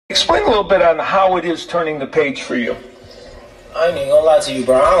Explain a little bit on how it is turning the page for you. I ain't even gonna lie to you,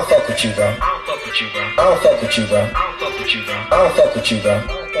 bro. I don't fuck with you, bro. I don't fuck with you, bro. I don't fuck with you, bro. I don't fuck with you, bro. I don't fuck with you, bro.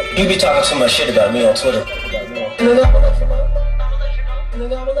 You be talking too much shit about me on Twitter. Nigga, I'ma let you know.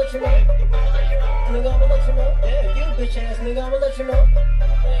 Nigga, I'ma let you know. Nigga, I'ma let you know. Yeah, you bitch ass nigga, I'ma let you know.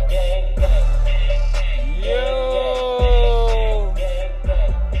 Yo,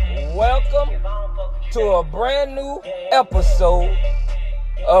 welcome to a brand new episode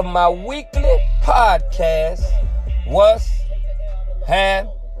of my weekly podcast, What's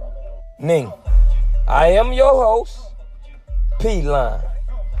Happening? I am your host, P-Line.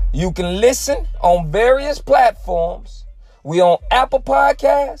 You can listen on various platforms. We on Apple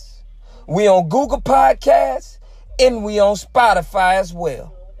Podcasts, we on Google Podcasts, and we on Spotify as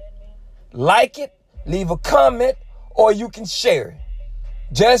well. Like it, leave a comment, or you can share it.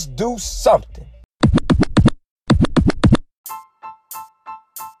 Just do something.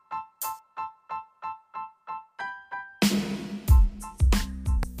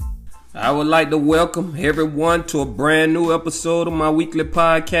 I would like to welcome everyone to a brand new episode of my weekly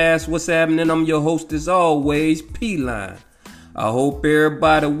podcast, What's Happening? I'm your host as always, P-Line. I hope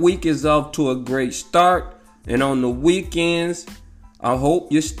everybody's week is off to a great start. And on the weekends, I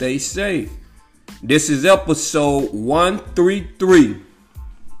hope you stay safe. This is episode 133.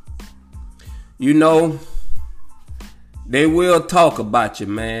 You know, they will talk about you,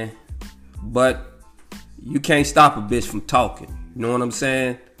 man. But you can't stop a bitch from talking. You know what I'm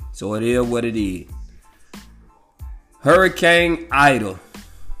saying? So it is what it is. Hurricane Ida.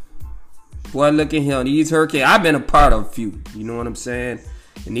 Boy, look at him. These hurricanes, I've been a part of a few. You know what I'm saying?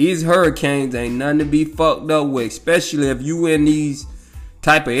 And these hurricanes ain't nothing to be fucked up with. Especially if you in these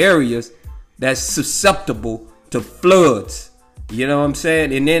type of areas that's susceptible to floods. You know what I'm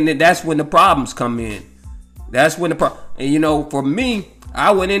saying? And then that's when the problems come in. That's when the problem. And you know, for me,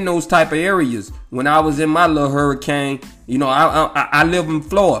 I went in those type of areas when I was in my little hurricane. You know, I live in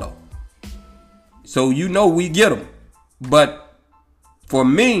Florida. So, you know, we get them. But for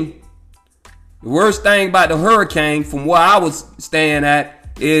me, the worst thing about the hurricane from where I was staying at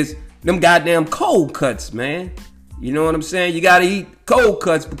is them goddamn cold cuts, man. You know what I'm saying? You got to eat cold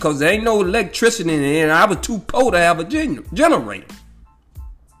cuts because there ain't no electricity in it. And I was too poor to have a generator.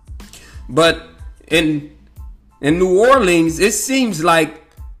 But in New Orleans, it seems like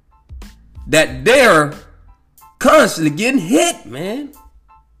that they're constantly getting hit, man.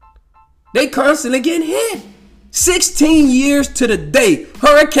 They constantly getting hit. 16 years to the day,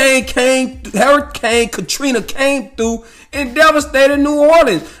 Hurricane Katrina came through and devastated New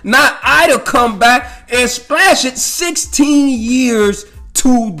Orleans. Now Ida come back and splash it 16 years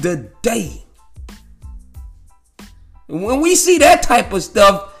to the day. And when we see that type of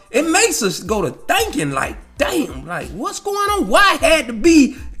stuff, it makes us go to thinking like, damn, like what's going on? Why it had to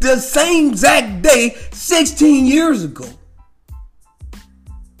be the same exact day 16 years ago?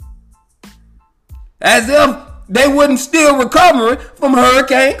 As if they wasn't still recovering from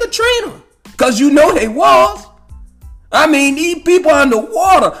Hurricane Katrina. Because you know they was. I mean, these people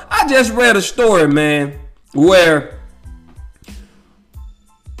underwater. I just read a story, man, where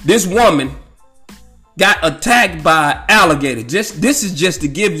this woman got attacked by an alligator. This is just to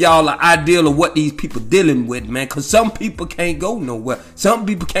give y'all an idea of what these people dealing with, man. Because some people can't go nowhere. Some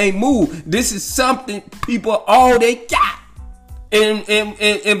people can't move. This is something people all they got. And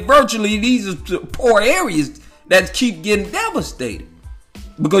virtually these are poor areas that keep getting devastated.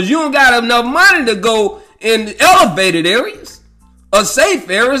 Because you don't got enough money to go in elevated areas, or safe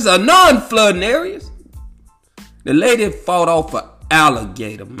areas, or non-flooding areas. The lady fought off an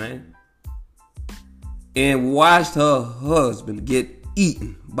alligator, man, and watched her husband get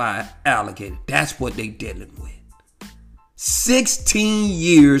eaten by an alligator. That's what they dealing with. 16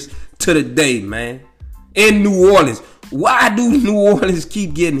 years to the day, man, in New Orleans. Why do New Orleans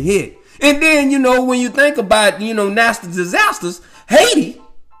keep getting hit? And then, you know, when you think about, you know, nasty disasters, Haiti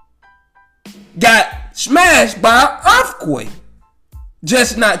got smashed by an earthquake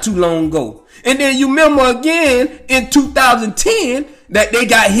just not too long ago. And then you remember again in 2010 that they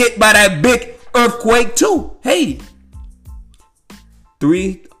got hit by that big earthquake too. Haiti.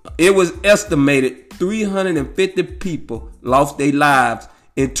 It was estimated 350 people lost their lives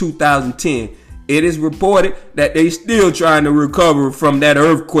in 2010. It is reported that they still trying to recover from that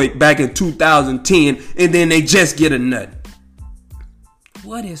earthquake back in 2010, and then they just get a nut.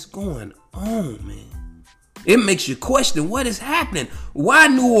 What is going on, man? It makes you question what is happening. Why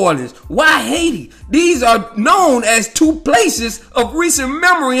New Orleans? Why Haiti? These are known as two places of recent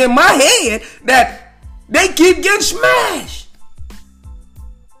memory in my head that they keep getting smashed.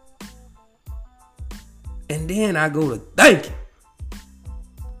 And then I go to thinking,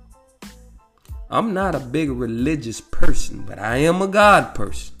 I'm not a big religious person, but I am a God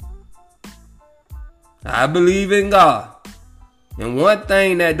person. I believe in God. And one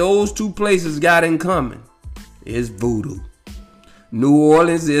thing that those two places got in common is voodoo. New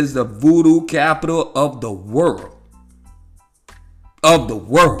Orleans is the voodoo capital of the world. Of the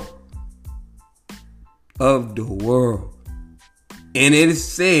world. Of the world. And it is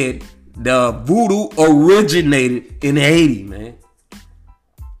said the voodoo originated in Haiti, man.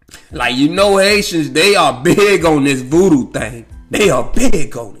 Like, you know, Haitians, they are big on this voodoo thing. They are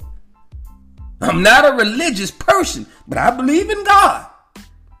big on it. I'm not a religious person, but I believe in God.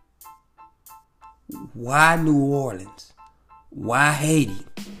 Why New Orleans? Why Haiti?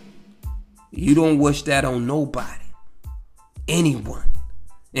 You don't wish that on nobody. Anyone.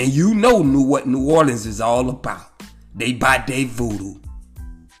 And you know what New Orleans is all about. They buy their voodoo.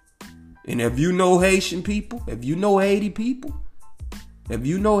 And if you know Haitian people, if you know Haiti people, if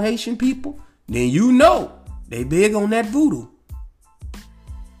you know Haitian people, then you know they big on that voodoo.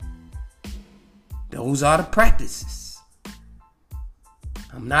 Those are the practices.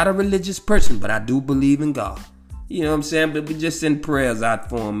 I'm not a religious person, but I do believe in God. You know what I'm saying? But we just send prayers out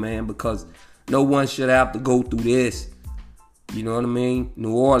for him, man, because no one should have to go through this. You know what I mean?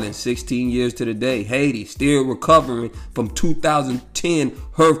 New Orleans, 16 years to the day. Haiti, still recovering from 2010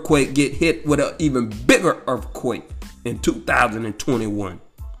 earthquake, get hit with an even bigger earthquake in 2021.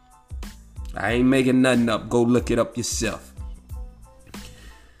 I ain't making nothing up. Go look it up yourself.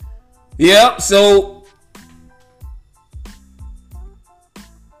 Yep, so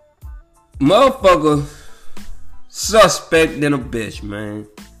motherfucker suspect than a bitch, man.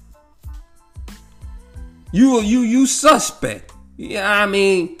 You suspect. Yeah, I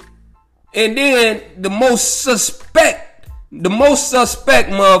mean, and then the most suspect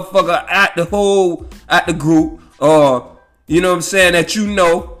motherfucker at the group, or you know what I'm saying, that you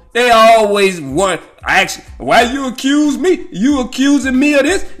know, they always want, actually, why you accuse me? You accusing me of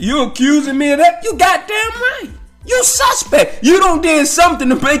this? You accusing me of that? You goddamn right. You suspect. You don't did something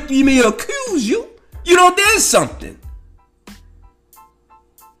to make me accuse you. You don't did something.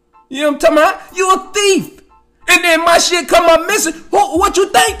 You know what I'm talking about? You a thief. And then my shit come up missing. What you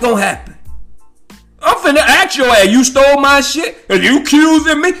think gonna happen? I'm finna ask your ass, you stole my shit? And you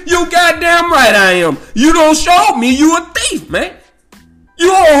accusing me? You goddamn right I am. You don't show me, you a thief, man.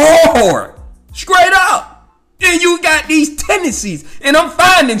 You a whore. Straight up. And you got these tendencies. And I'm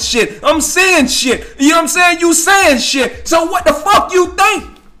finding shit. I'm saying shit. You know what I'm saying? You saying shit. So what the fuck you think?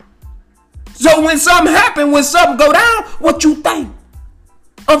 So when something happen, when something go down, what you think?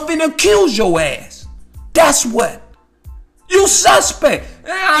 I'm finna accuse your ass. That's what. You suspect.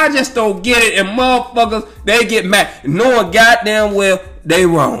 I just don't get it. And motherfuckers, they get mad. Knowing goddamn well they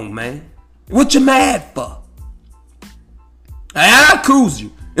wrong, man. What you mad for? I accuse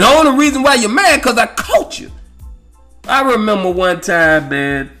you. And the only reason why you're mad because I caught you. I remember one time,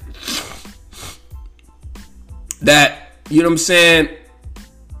 man, that, you know what I'm saying,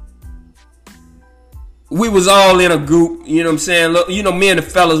 we was all in a group, you know what I'm saying, look, you know, me and the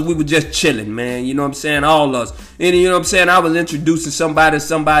fellas, we were just chilling, man, you know what I'm saying, all of us. And you know what I'm saying, I was introducing somebody to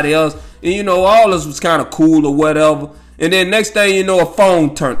somebody else, and you know, all of us was kind of cool or whatever. And then next thing you know, a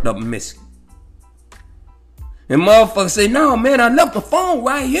phone turned up missing. And motherfuckers say, no, man, I left the phone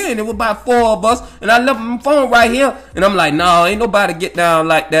right here. And it was about 4 of us. And I left my phone right here. And I'm like, no, ain't nobody get down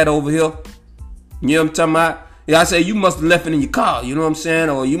like that over here. You know what I'm talking about? Yeah, I say, you must have left it in your car. You know what I'm saying?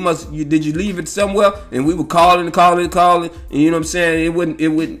 Or did you leave it somewhere? And we were calling. And you know what I'm saying?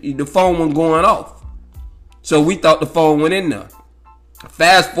 The phone wasn't going off. So we thought the phone went in there.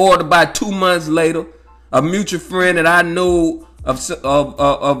 Fast forward about 2 months later, a mutual friend that I know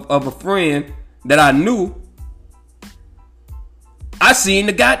of a friend that I knew, I seen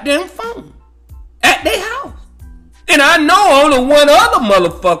the goddamn phone at their house. And I know only one other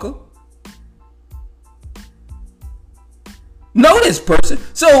motherfucker know this person.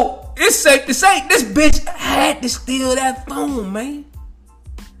 So it's safe to say this bitch had to steal that phone, man.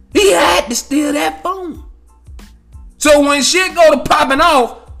 He had to steal that phone. So when shit go to popping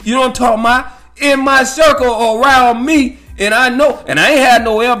off, you know what I'm talking about, in my circle or around me, and I know, and I ain't had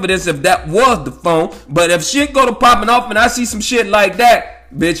no evidence if that was the phone, but if shit go to popping off and I see some shit like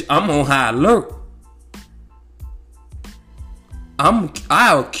that, bitch, I'm on high alert.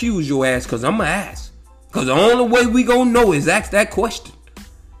 I'll accuse your ass because I'm going to ask. Because the only way we going to know is ask that question.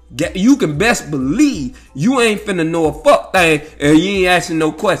 You can best believe you ain't finna know a fuck thing and you ain't asking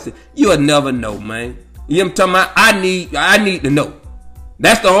no question. You'll never know, man. You know what I'm talking about? I need to know.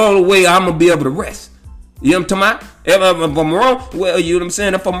 That's the only way I'm going to be able to rest. You know what I'm talking about? If I'm wrong, well, you know what I'm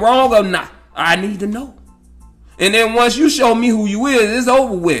saying? If I'm wrong or not, I need to know. And then once you show me who you is, it's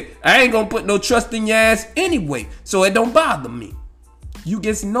over with. I ain't gonna put no trust in your ass anyway. So it don't bother me. You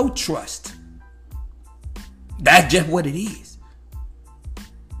get no trust. That's just what it is.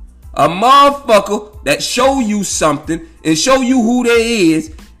 A motherfucker that show you something and show you who they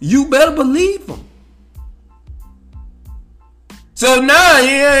is, you better believe them. So now,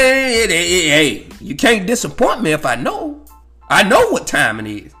 hey, you can't disappoint me if I know. I know what time it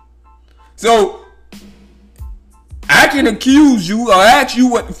is. So I can accuse you or ask you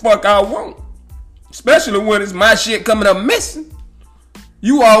what the fuck I want. Especially when it's my shit coming up missing.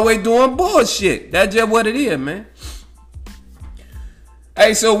 You always doing bullshit. That's just what it is, man.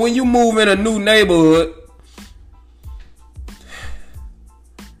 Hey, so when you move in a new neighborhood,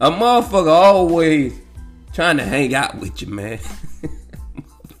 a motherfucker always trying to hang out with you, man.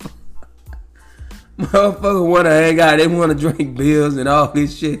 Motherfucker want to hang out. They want to drink beers and all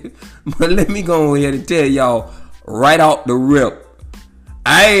this shit. But let me go ahead and tell y'all right off the rip,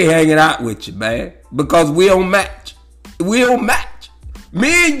 I ain't hanging out with you, man. Because we don't match. We don't match.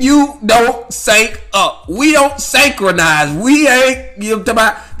 Me and you don't sync up. We don't synchronize. We ain't, you know what I'm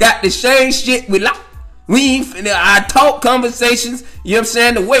talking about, got the same shit we like. We ain't finna, our talk conversations, you know what I'm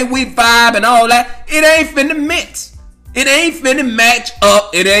saying, the way we vibe and all that, it ain't finna mix. It ain't finna match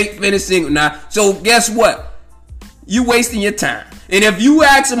up. It ain't finna synchronize. So guess what? You wasting your time. And if you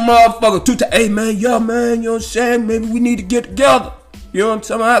ask a motherfucker 2 times, hey man, yo man, you know what I'm saying, maybe we need to get together. You know what I'm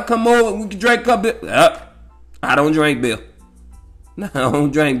talking about? Come over and we can drink a bit. I don't drink beer. No, I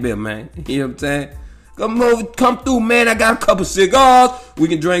don't drink beer, man. You know what I'm saying? Come over, come through, man. I got a couple cigars. We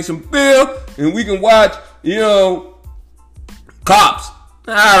can drink some beer and we can watch, you know, Cops.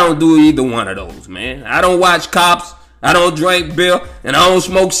 I don't do either one of those, man. I don't watch Cops. I don't drink beer and I don't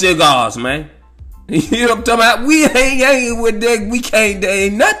smoke cigars, man. You know what I'm talking about? We ain't with that. We can't, there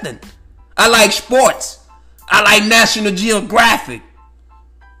ain't nothing. I like sports. I like National Geographic.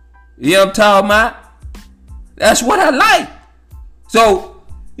 You know what I'm talking about? That's what I like. So,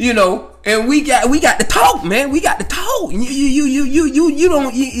 you know, and we got to talk, man. We got to talk. You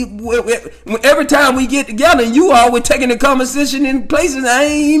don't. Every time we get together, you always taking the conversation in places I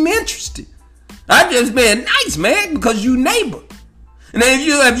ain't even interested. I just been nice, man, because you neighbor. And then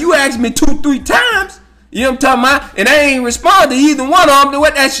if you ask me 2-3 times, you know what I'm talking about, and I ain't respond to either one of them, then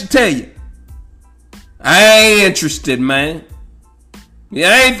what that should tell you? I ain't interested, man. Yeah,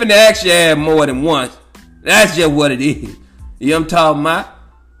 I ain't finna ask your ass more than once. That's just what it is. You know what I'm talking about?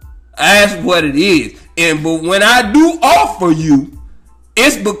 That's what it is. But when I do offer you,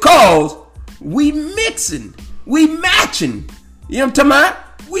 it's because we mixing, we matching. You know what I'm talking about?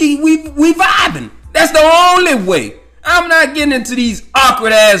 We vibing. That's the only way. I'm not getting into these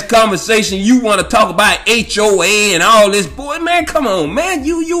awkward ass conversations. You want to talk about HOA and all this, boy, man. Come on, man.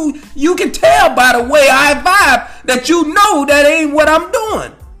 You can tell by the way I vibe that you know that ain't what I'm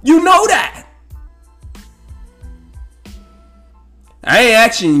doing. You know that. I ain't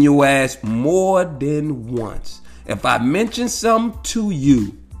asking your ass more than once. If I mention something to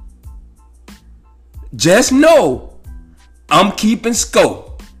you, just know I'm keeping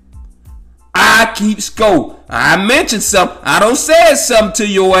score. I keep score. I mentioned something. I don't say something to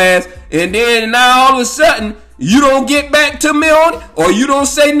your ass, and then now all of a sudden you don't get back to me on it, or you don't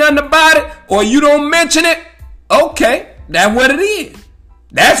say nothing about it, or you don't mention it. Okay, that's what it is.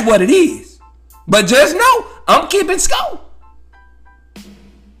 That's what it is. But just know I'm keeping score.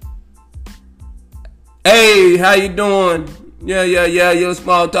 Hey, how you doing? Yeah, you're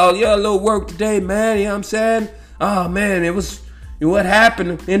small talk. Yeah, a little work today, man. You know what I'm saying? Oh, man, it was, what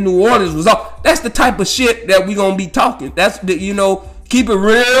happened in New Orleans was all. That's the type of shit that we gonna be talking. That's the, you know, keep it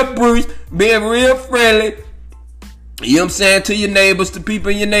real brief, being real friendly. You know what I'm saying? To your neighbors, to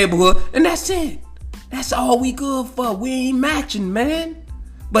people in your neighborhood. And that's it. That's all we good for. We ain't matching, man.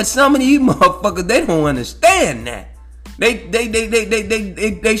 But some of these motherfuckers, they don't understand that. They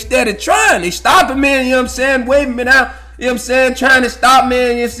steady trying. They stopping me, you know what I'm saying? Waving me out, you know what I'm saying? Trying to stop me,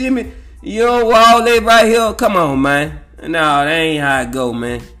 and you see me, you know, all they right here. Come on, man. No, that ain't how it go,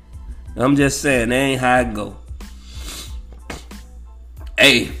 man. I'm just saying, that ain't how it go.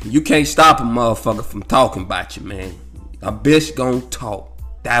 Hey, you can't stop a motherfucker from talking about you, man. A bitch gonna talk.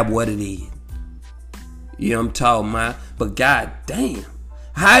 That's what it is. You know what I'm talking about? But god damn,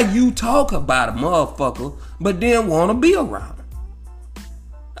 how you talk about a motherfucker but then want to be around her?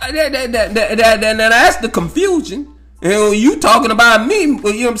 That's the confusion. You know, you talking about me, you know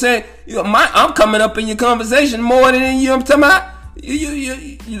what I'm saying? I'm coming up in your conversation more than, you know what I'm talking about?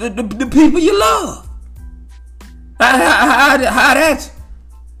 The people you love. How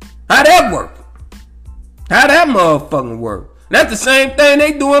that work? How that motherfucking work? That's the same thing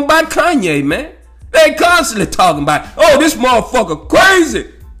they doing about Kanye, man. They constantly talking about, oh, this motherfucker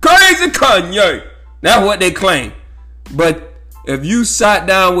crazy. Crazy Kanye. That's what they claim. But if you sat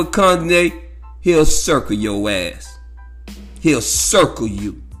down with Kanye, he'll circle your ass. He'll circle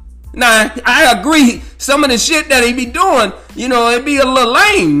you. Now, I agree, some of the shit that he be doing, you know, it be a little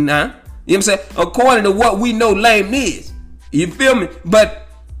lame now. You know what I'm saying? According to what we know lame is. You feel me? But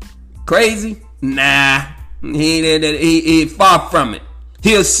crazy? Nah. He far from it.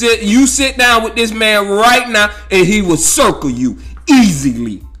 You sit down with this man right now and he will circle you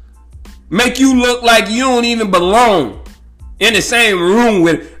easily. Make you look like you don't even belong in the same room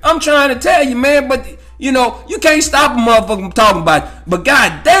with it. I'm trying to tell you, man, but you know, you can't stop a motherfucker from talking about it. But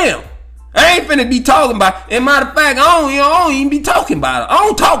goddamn, I ain't finna be talking about it. And matter of fact, I don't even be talking about it. I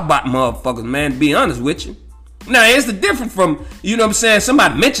don't talk about motherfuckers, man, to be honest with you. Now, it's the difference from, you know what I'm saying,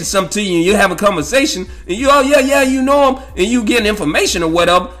 somebody mentions something to you and you have a conversation and you, oh, yeah, you know them and you getting information or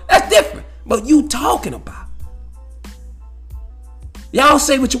whatever. That's different. But you talking about. Y'all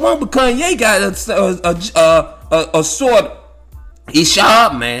say what you want, but Kanye got a sword. He's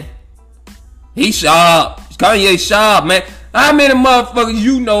sharp, man. He's sharp. Kanye sharp, man. How many motherfuckers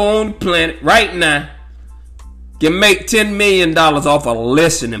you know on the planet right now can make $10 million off a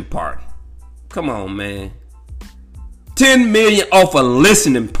listening party? Come on, man. $10 million off a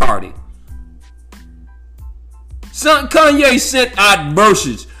listening party. Son, Kanye sent out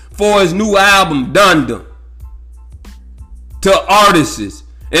verses for his new album, Donda, to artists.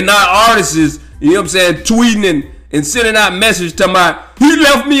 And now artists, you know what I'm saying, tweeting and sending out messages to he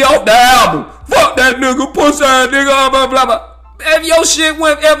left me off the album. Fuck that nigga, pussy ass nigga, blah, blah, blah. If your shit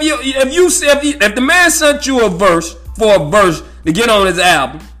went, if the man sent you a verse to get on his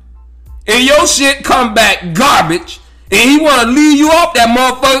album, and your shit come back garbage, and he want to leave you off that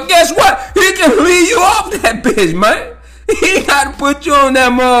motherfucker, guess what? He can leave you off that bitch, man. He got to put you on that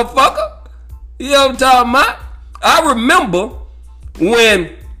motherfucker. You know what I'm talking about? I remember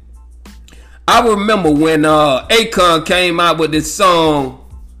when Akon came out with this song,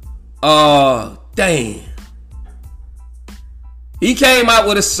 he came out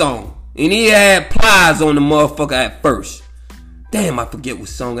with a song, and he had Plies on the motherfucker at first. Damn, I forget what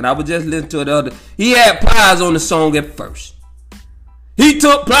song, and I was just listening to the other. He had Plies on the song at first. He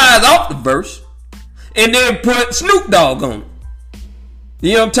took Plies off the verse, and then put Snoop Dogg on it.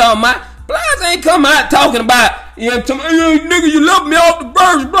 You know what I'm talking about? Plies ain't come out talking about, you know what I'm talking about, hey, nigga, you left me off the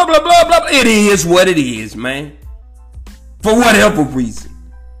verse, blah, blah, blah, blah. It is what it is, man. For whatever reason.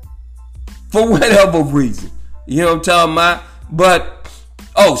 For whatever reason. You know what I'm talking about? But,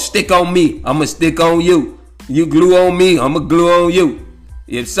 oh, stick on me. I'm going to stick on you. You glue on me, I'm going to glue on you.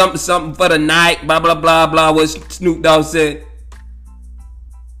 If something for the night, blah, blah, blah, blah, what Snoop Dogg said.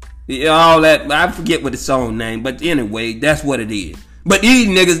 Yeah, all that. I forget what the song name, but anyway, that's what it is. But these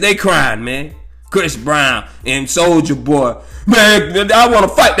niggas, they crying, man. Chris Brown and Soulja Boy. Man, I want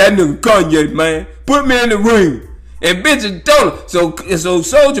to fight that nigga Kanye, man. Put me in the ring. And bitches told him. So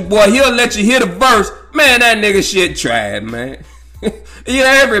Soulja Boy, he'll let you hear the verse. Man, that nigga shit trash, man. You know,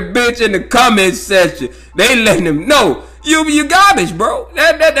 every bitch in the comment section, they letting him know. You garbage, bro.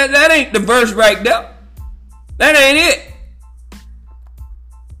 That ain't the verse right there. That ain't it.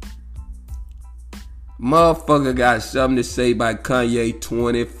 Motherfucker got something to say about Kanye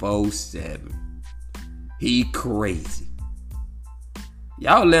 24/7. He crazy.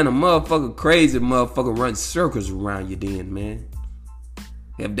 Y'all let a crazy motherfucker run circles around you then, man.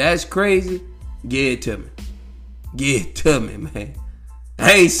 If that's crazy, give it to me. Give it to me, man.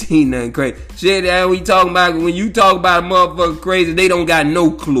 I ain't seen nothing crazy. Shit that we talking about, when you talk about a motherfucker crazy, they don't got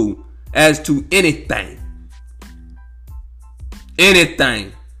no clue as to anything.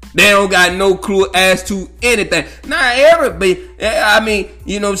 Anything. They don't got no clue as to anything. Now, everybody, I mean,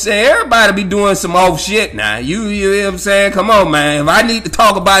 you know what I'm saying? Everybody be doing some off shit now. You know what I'm saying? Come on, man. If I need to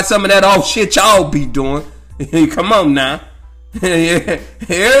talk about some of that off shit y'all be doing, come on now.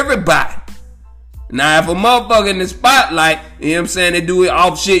 Everybody. Now, if a motherfucker in the spotlight, you know what I'm saying, they do it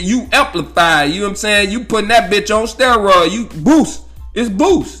off shit, you amplify. You know what I'm saying? You putting that bitch on steroid. You boost. It's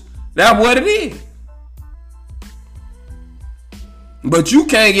boost. That's what it is. But you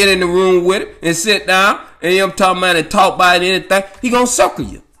can't get in the room with it and sit down and, you know what I'm talking about, and talk about anything. He gonna circle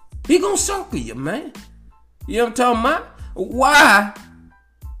you. He gonna circle you, man. You know what I'm talking about? Why?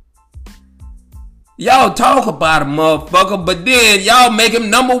 Y'all talk about a motherfucker, but then y'all make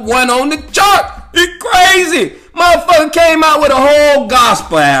him number one on the chart. He crazy. Motherfucker came out with a whole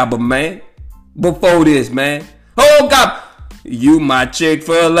gospel album, man. Before this, man. Whole gospel. You my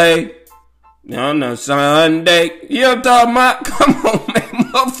Chick-fil-A. On a Sunday. You know what I'm talking about? Come on, man.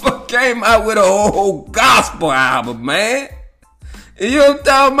 Motherfucker came out with a whole gospel album, man. You know what I'm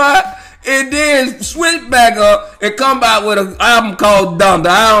talking about? And then switch back up and come back with an album called Donda.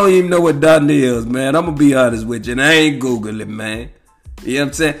 I don't even know what Donda is, man. I'm going to be honest with you. And I ain't Googling, man. You know what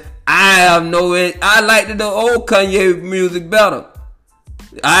I'm saying? I liked the old Kanye music better.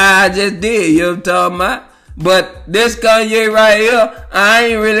 I just did, you know what I'm talking about? But this Kanye right here, I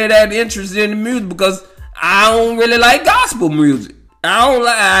ain't really that interested in the music because I don't really like gospel music.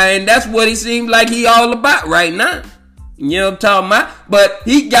 And that's what he seems like he all about right now. You know what I'm talking about? But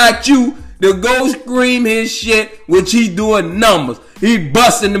he got you to go scream his shit, which he doing numbers. He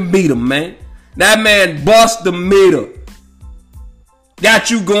busting the meter, man. That man bust the meter.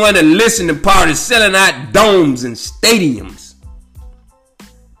 Got you going to listening parties, selling out domes and stadiums.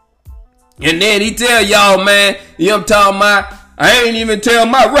 And then he tell y'all, man, you know what I'm talking about? I ain't even tell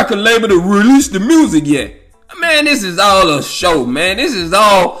my record label to release the music yet. Man, this is all a show, man. This is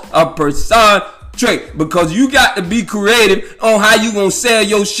all a persona trick. Because you got to be creative on how you gonna sell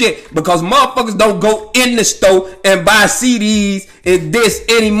your shit. Because motherfuckers don't go in the store and buy CDs and this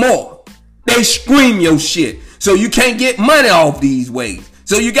anymore. They scream your shit. So you can't get money off these ways.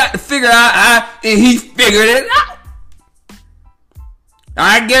 So you got to figure out how, and he figured it out.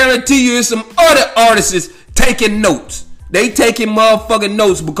 I guarantee you there's some other artists taking notes. They taking motherfucking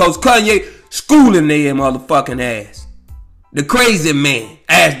notes because Kanye schooling their motherfucking ass. The crazy man,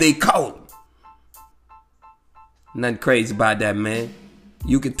 as they call him. Nothing crazy about that, man.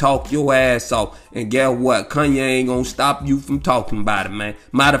 You can talk your ass off. And guess what? Kanye ain't gonna stop you from talking about it, man.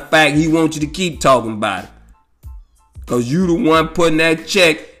 Matter of fact, he wants you to keep talking about it. Because you the one putting that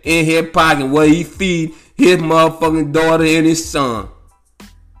check in his pocket where he feed his motherfucking daughter and his son.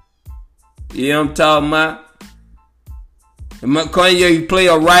 You know what I'm talking about? And Kanye play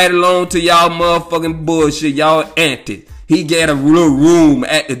a ride along to y'all motherfucking bullshit. Y'all antics. He got a little room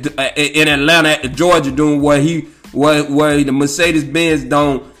at in Atlanta at the Georgia Dome where the Mercedes-Benz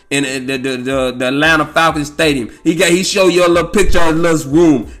Dome in the Atlanta Falcons Stadium. He show you a little picture of his little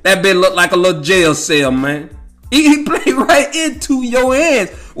room. That bitch look like a little jail cell, man. He play right into your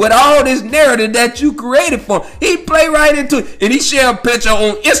hands with all this narrative that you created for him. He play right into it. And he share a picture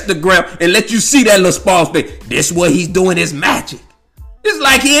on Instagram and let you see that little small space. This what he's doing is magic. It's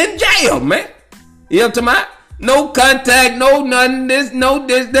like he in jail, man. You know what I'm talking about? No contact, no nothing,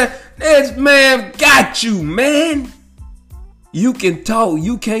 that. This man got you, man. You can talk.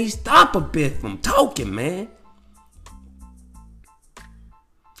 You can't stop a bit from talking, man.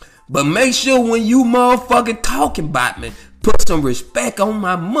 But make sure when you motherfucking talking about me, put some respect on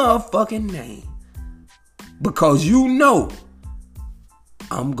my motherfucking name. Because you know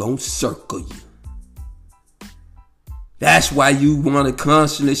I'm gonna circle you. That's why you want to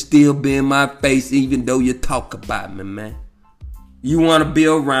constantly still be in my face even though you talk about me, man. You want to be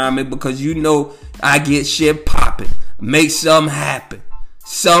around me because you know I get shit popping. Make something happen.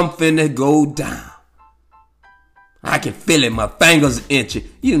 Something to go down. I can feel it. My fingers itching.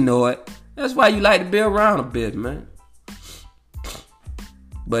 You know it. That's why you like to be around a bit, man.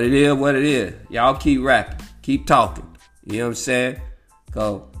 But it is what it is. Y'all keep rapping. Keep talking. You know what I'm saying?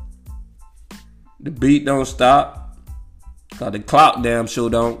 Cause the beat don't stop. Cause the clock damn sure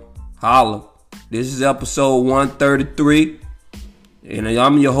don't. Holla. This is episode 133. And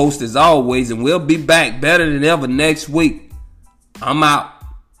I'm your host as always. And we'll be back better than ever next week. I'm out.